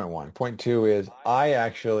that's point one. Point two is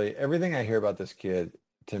everything I hear about this kid,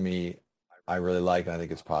 to me, I really like, and I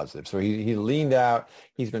think it's positive. So he leaned out.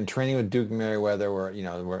 He's been training with Duke Merriweather,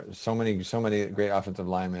 where so many great offensive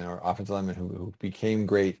linemen who became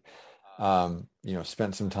great,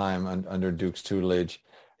 spent some time under Duke's tutelage.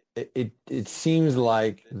 It seems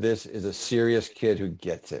like this is a serious kid who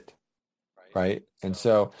gets it, right? And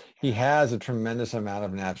so he has a tremendous amount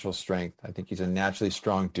of natural strength. I think he's a naturally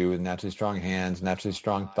strong dude with naturally strong hands, naturally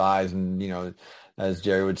strong thighs, and as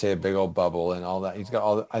Jerry would say, a big old bubble and all that.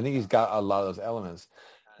 I think he's got a lot of those elements,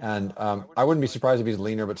 and I wouldn't be surprised if he's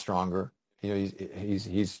leaner but stronger. He's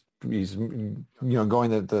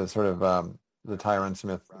going the sort of the Tyron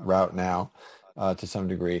Smith route now to some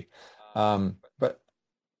degree, but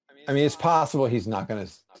I mean, it's possible he's not going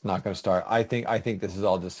to start. I think this is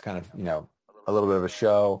all just kind of a little bit of a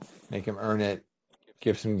show, make him earn it,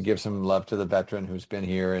 give some love to the veteran who's been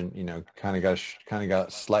here and kind of got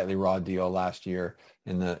a slightly raw deal last year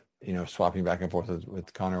in the swapping back and forth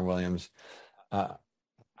with Connor Williams. As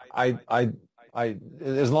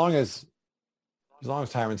long as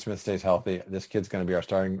Tyron Smith stays healthy, this kid's going to be our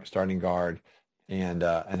starting guard, and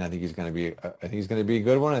I think he's going to be a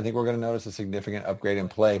good one. I think we're going to notice a significant upgrade in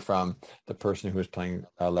play from the person who was playing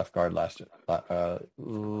left guard last year.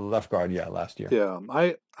 Yeah,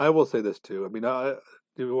 I will say this too. I mean,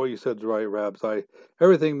 what you said is right, Rabs.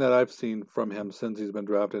 Everything that I've seen from him since he's been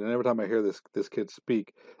drafted, and every time I hear this kid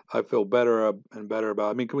speak, I feel better and better about.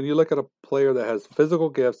 I mean, when you look at a player that has physical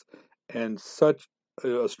gifts and such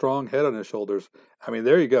a strong head on his shoulders, I mean,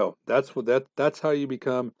 there you go. That's how you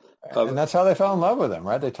become. And that's how they fell in love with him,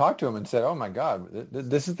 right? They talked to him and said, "Oh my God,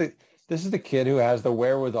 this is the kid who has the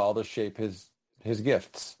wherewithal to shape his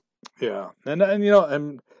gifts." Yeah,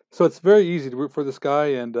 and so it's very easy to root for this guy,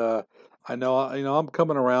 and I know I'm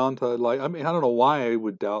coming around to I don't know why I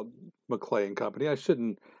would doubt McClay and company. I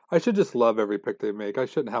should just love every pick they make. I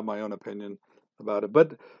shouldn't have my own opinion about it,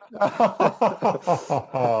 but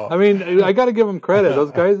I mean, I got to give them credit.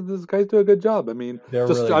 Those guys do a good job. I mean,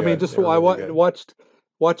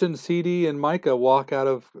 watching CD and Micah walk out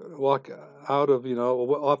of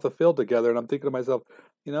off the field together, and I'm thinking to myself,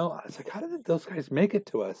 I was like, how did those guys make it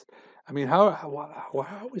to us? I mean, how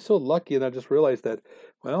are we so lucky? And I just realized that,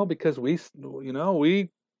 well, because we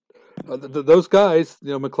those guys,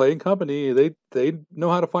 McClay and company, they know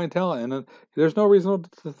how to find talent, and there's no reason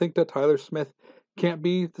to think that Tyler Smith can't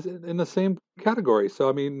be in the same category. So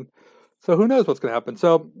I mean, so who knows what's going to happen?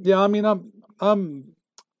 So yeah, I mean,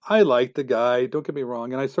 I like the guy. Don't get me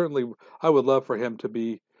wrong, and I would love for him to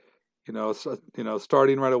be,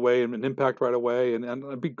 starting right away and an impact right away, and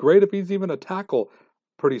it'd be great if he's even a tackle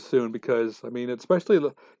pretty soon, because I mean,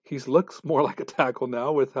 especially he looks more like a tackle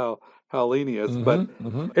now with how lean he is. But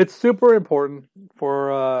it's super important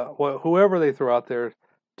for whoever they throw out there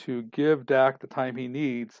to give Dak the time he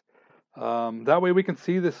needs. That way we can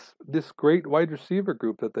see this great wide receiver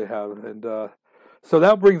group that they have, and so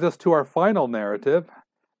that brings us to our final narrative.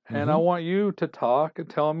 And I want you to talk and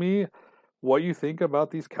tell me what you think about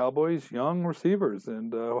these Cowboys young receivers,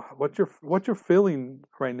 and what you're feeling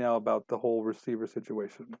right now about the whole receiver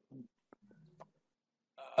situation.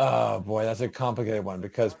 Oh boy, that's a complicated one,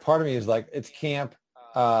 because part of me is like, it's camp.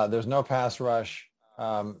 There's no pass rush.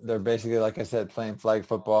 They're basically, like I said, playing flag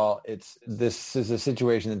football. This is a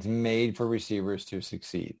situation that's made for receivers to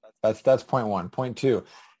succeed. That's point one. Point two,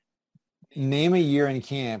 name a year in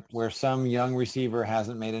camp where some young receiver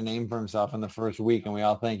hasn't made a name for himself in the first week, and we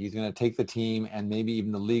all think he's going to take the team and maybe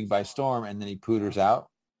even the league by storm, and then he pooters out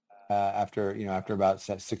after about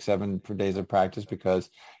 6-7 days of practice, because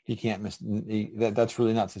he can't miss. That's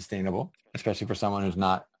really not sustainable, especially for someone who's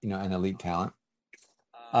not an elite talent.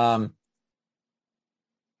 What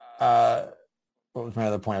was my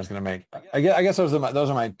other point I was going to make? I guess those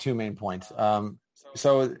are my two main points.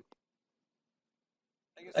 So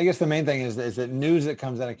I guess the main thing is that news that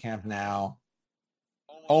comes out of camp now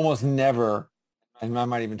almost never, and I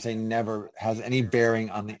might even say never, has any bearing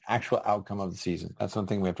on the actual outcome of the season. That's one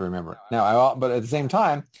thing we have to remember. Now, but at the same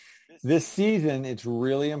time, this season, it's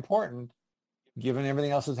really important, given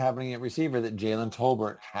everything else that's happening at receiver, that Jalen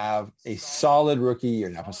Tolbert have a solid rookie year.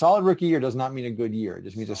 Now, a solid rookie year does not mean a good year. It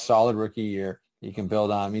just means a solid rookie year you can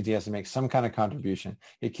build on. It means he has to make some kind of contribution.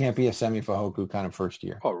 It can't be a Semi Fajoku kind of first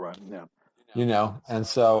year. Oh, right, yeah. And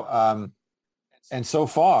so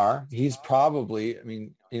far he's probably,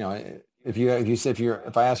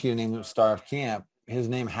 if I ask you to name the star of camp, his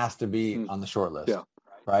name has to be on the short list. Yeah.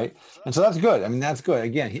 Right. And so that's good. I mean, that's good.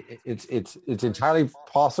 Again, it's entirely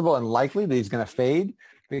possible and likely that he's going to fade,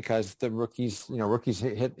 because the rookies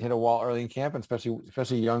hit a wall early in camp, and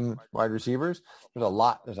especially young wide receivers. There's a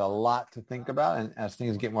lot to think about. And as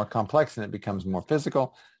things get more complex and it becomes more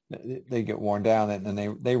physical, they get worn down, and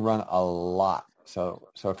they run a lot. So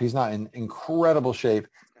if he's not in incredible shape,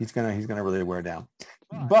 he's gonna really wear down.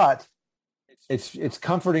 But it's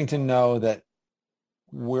comforting to know that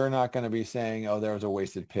we're not going to be saying, oh, there was a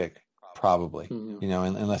wasted pick, probably,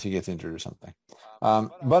 unless he gets injured or something.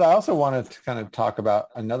 But I also wanted to kind of talk about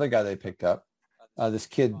another guy they picked up, this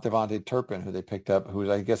kid Devontae Turpin, who they picked up, who's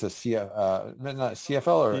I guess not CFL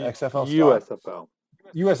or XFL star?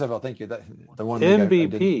 USFL, thank you. The one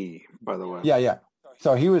MVP, by the way. Yeah.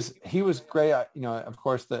 So he was great. Of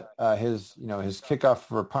course, his kickoff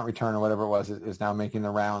for punt return or whatever it was is now making the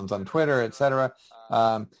rounds on Twitter, etc.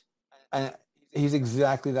 And he's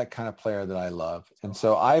exactly that kind of player that I love. And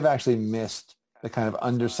so I've actually missed the kind of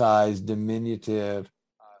undersized, diminutive,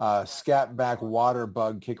 scat back water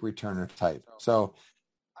bug kick returner type. So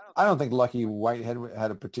I don't think Lucky Whitehead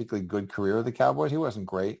had a particularly good career with the Cowboys. He wasn't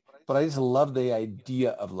great. But I just love the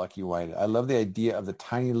idea of Lucky Whitehead. I love the idea of the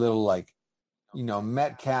tiny little,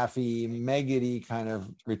 Metcalfy, Meggidy kind of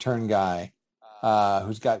return guy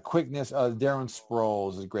who's got quickness. Darren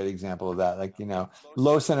Sproles is a great example of that.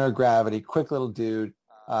 Low center of gravity, quick little dude,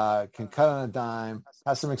 can cut on a dime,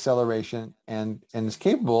 has some acceleration, and is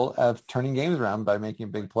capable of turning games around by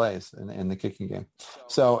making big plays in the kicking game.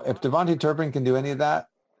 So if Devontae Turpin can do any of that,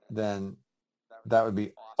 then that would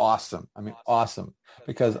be awesome. I mean, awesome,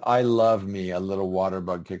 because I love me a little water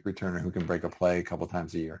bug kick returner who can break a play a couple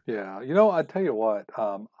times a year. Yeah. I tell you what,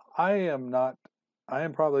 I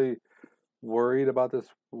am probably worried about this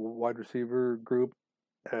wide receiver group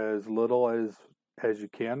as little as you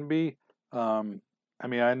can be. I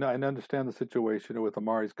understand the situation with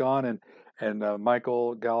Amari's gone, and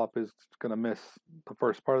Michael Gallup is going to miss the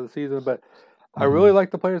first part of the season, but I really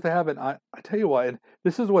like the players they have, and I tell you what, and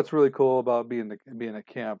this is what's really cool about being at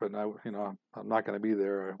camp, and I'm not going to be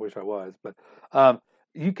there. I wish I was, but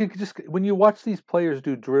you can just, when you watch these players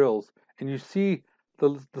do drills and you see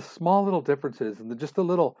the small little differences and just the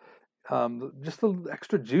little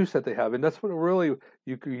extra juice that they have, and that's what really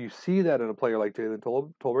you see that in a player like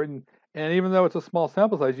Jalen Tolbert, and even though it's a small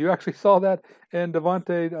sample size, you actually saw that in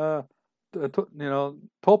Devontae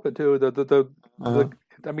Tolbert too.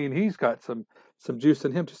 I mean, he's got some juice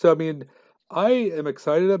in him too. So I mean, I am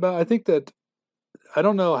excited about. I think that I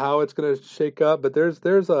don't know how it's going to shake up, but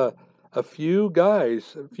there's a few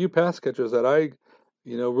guys, a few pass catchers that I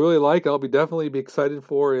really like. I'll definitely be excited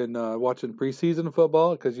for in watching preseason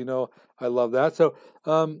football because I love that. So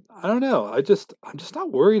I don't know. I'm just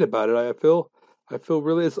not worried about it. I feel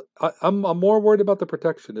really. I'm more worried about the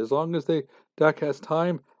protection. As long as Dak has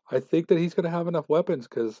time, I think that he's going to have enough weapons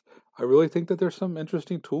because I really think that there's some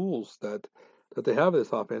interesting tools that they have in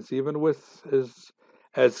this offense, even with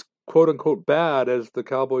as quote unquote bad as the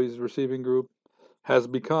Cowboys receiving group has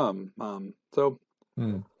become. Hmm.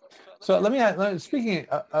 So speaking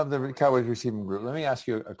of the Cowboys receiving group, let me ask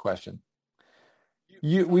you a question.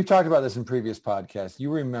 We've talked about this in previous podcasts.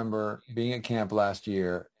 You remember being at camp last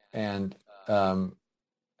year and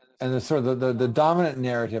the sort of the dominant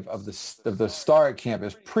narrative of the star at camp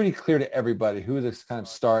is pretty clear to everybody who this kind of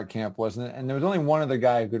star at camp was, and there was only one other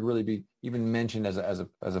guy who could really be even mentioned as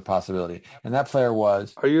a possibility, and that player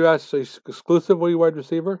was. Are you actually exclusively wide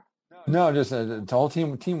receiver? No, just the whole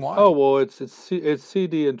team wide. Oh well, it's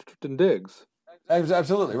CD and Diggs.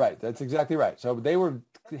 Absolutely right. That's exactly right. So they were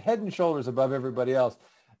head and shoulders above everybody else.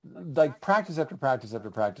 Like practice after practice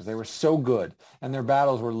after practice, they were so good, and their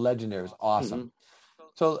battles were legendary. It was awesome. Mm-hmm.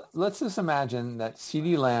 So let's just imagine that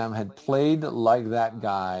CeeDee Lamb had played like that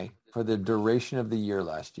guy for the duration of the year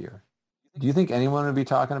last year. Do you think anyone would be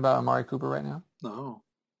talking about Amari Cooper right now? No.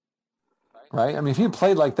 Right? I mean, if he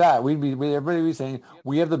played like that, everybody would be saying,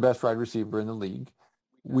 we have the best wide receiver in the league.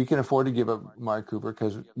 We can afford to give up Amari Cooper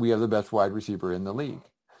because we have the best wide receiver in the league.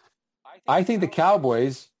 I think the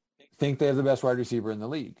Cowboys think they have the best wide receiver in the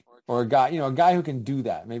league. Or a guy who can do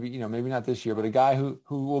that. Maybe not this year, but a guy who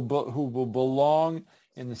will belong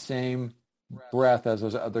in the same breath as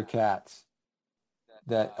those other cats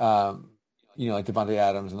that like Devontae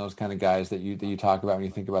Adams and those kind of guys that you talk about when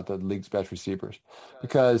you think about the league's best receivers,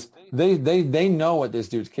 because they know what this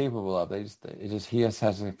dude's capable of. He has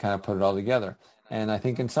to kind of put it all together. And I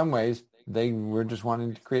think in some ways they were just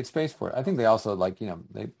wanting to create space for it. I think they also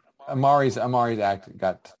Amari's act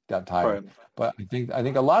got tired. Right. But I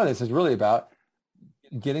think a lot of this is really about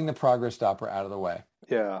getting the progress stopper out of the way.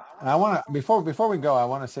 Yeah. And I want to before we go, I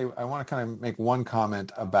want to kind of make one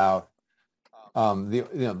comment about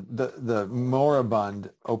the moribund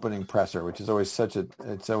opening presser, which is always such a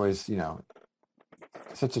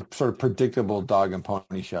sort of predictable dog and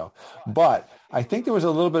pony show. But I think there was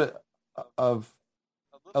a little bit of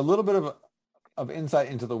insight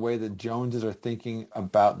into the way that Joneses are thinking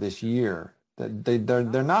about this year. That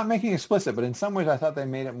they're not making explicit, but in some ways I thought they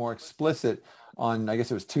made it more explicit on, I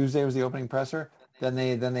guess it was Tuesday was the opening presser, than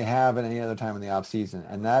they have at any other time in the offseason.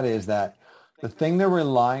 And that is that the thing they're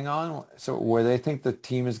relying on, so where they think the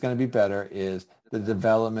team is going to be better, is the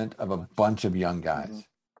development of a bunch of young guys.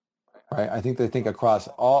 Mm-hmm. Right? I think they think across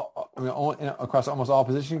almost all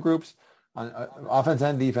position groups, on offense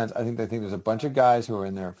and defense, I think they think there's a bunch of guys who are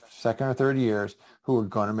in their second or third years who are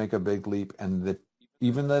going to make a big leap, and that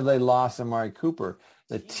even though they lost Amari Cooper,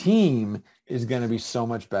 the team is going to be so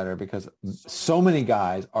much better because so many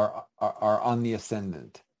guys are on the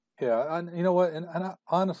ascendant. Yeah, and you know what? And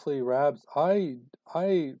honestly, Rabs, I'm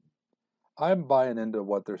buying into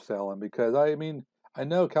what they're selling because I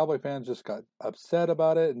know Cowboy fans just got upset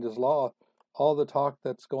about it and just all the talk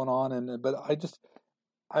that's going on, but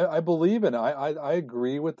I believe in it. I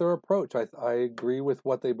agree with their approach. I agree with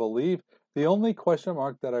what they believe. The only question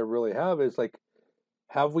mark that I really have is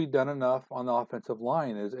have we done enough on the offensive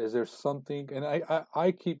line? Is there something? And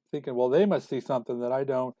I keep thinking, well, they must see something that I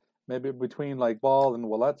don't. Maybe between Ball and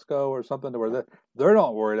Waletzko or something to where they're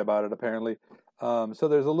not worried about it apparently. So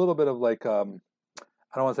there's a little bit of I don't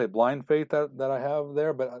want to say blind faith that I have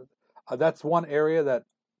there, but that's one area that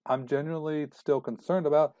I'm genuinely still concerned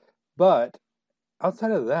about. But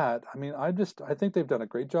outside of that, I think they've done a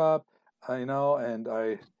great job, and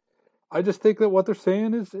I just think that what they're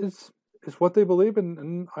saying is what they believe in,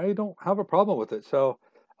 and I don't have a problem with it. So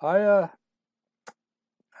I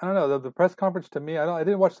don't know, the press conference to me, I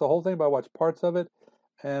didn't watch the whole thing, but I watched parts of it,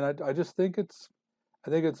 and I just think it's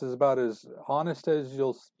about as honest as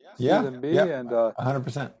you'll see them be, and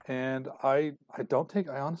 100%. And I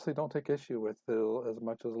honestly don't take issue with it as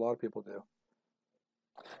much as a lot of people do.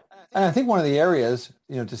 And I think one of the areas,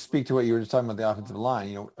 to speak to what you were just talking about, the offensive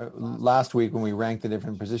line, last week when we ranked the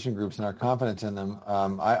different position groups and our confidence in them,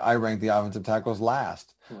 I ranked the offensive tackles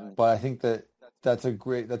last. Mm-hmm. But I think that's a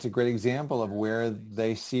great example of where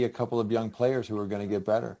they see a couple of young players who are going to get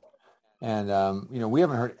better. And, we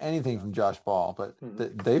haven't heard anything from Josh Ball, but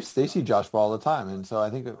mm-hmm. they see Josh Ball all the time. And so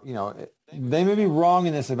I think, they may be wrong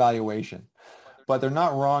in this evaluation, but they're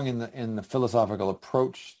not wrong in the philosophical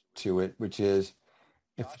approach to it, which is,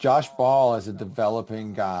 if Josh Ball is a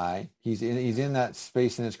developing guy, he's in that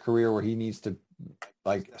space in his career where he needs to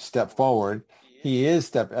like step forward. He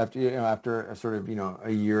is after a sort of,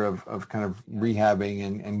 a year of kind of rehabbing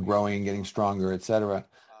and growing and getting stronger, et cetera.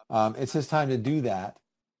 It's his time to do that.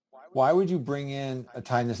 Why would you bring in a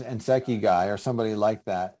Ty Nseki guy or somebody like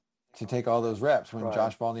that to take all those reps when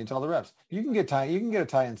Josh Ball needs all the reps? You can get a Ty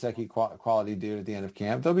Nseki quality dude at the end of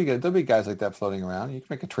camp. There'll be guys like that floating around. You can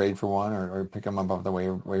make a trade for one or pick them up off the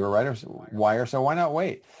waiver wire. So why not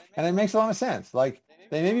wait? And it makes a lot of sense. Like,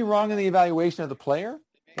 they may be wrong in the evaluation of the player.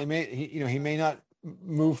 He may not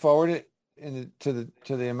move forward to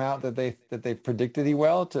the amount that they predicted he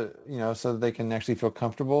will, so that they can actually feel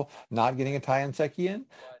comfortable not getting a Ty Nseki in.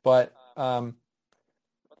 But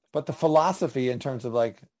the philosophy in terms of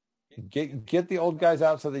like get the old guys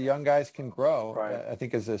out so the young guys can grow, I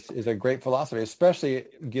think is a great philosophy, especially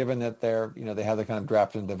given that they have the kind of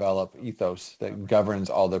draft and develop ethos that governs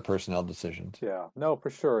all their personnel decisions. Yeah, no, for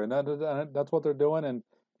sure, and that's what they're doing, and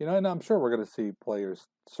and I'm sure we're going to see players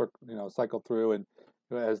cycle through and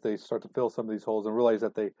as they start to fill some of these holes and realize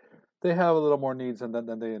that they have a little more needs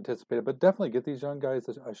than they anticipated. But definitely get these young guys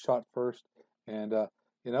a shot first, and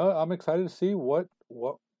I'm excited to see what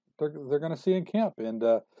they're going to see in camp, and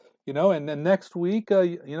and then next week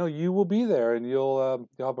you will be there and you'll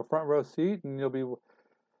have a front row seat and you'll be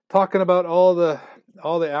talking about all the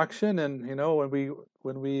action, and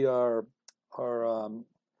when we are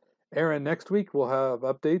airing next week, we'll have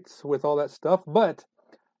updates with all that stuff. But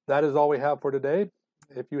that is all we have for today.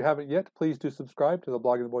 If you haven't yet, please do subscribe to the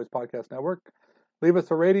Blogging the Boys Podcast Network. Leave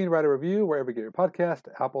us a rating, write a review wherever you get your podcast,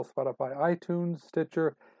 Apple, Spotify, iTunes,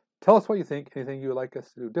 Stitcher. Tell us what you think, anything you would like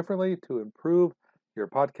us to do differently to improve your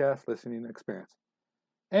podcast listening experience.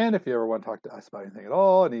 And if you ever want to talk to us about anything at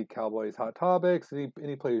all, any Cowboys hot topics,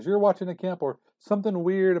 any players you're watching at camp, or something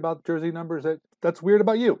weird about jersey numbers that's weird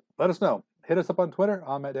about you, let us know. Hit us up on Twitter.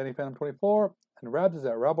 I'm at DannyPhantom24, and Rabs is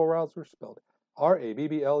at Rabblerousr, spelled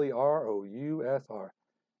RABBLEROUSR.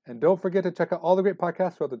 And don't forget to check out all the great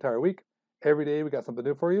podcasts throughout the entire week. Every day we got something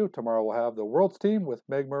new for you. Tomorrow we'll have the World's Team with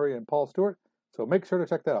Meg Murray and Paul Stewart, so make sure to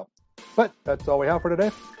check that out. But that's all we have for today.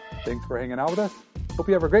 Thanks for hanging out with us. Hope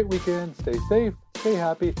you have a great weekend. Stay safe, stay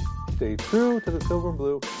happy, stay true to the silver and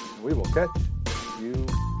blue, and we will catch you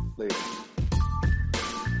later.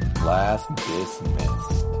 Class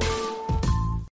dismissed.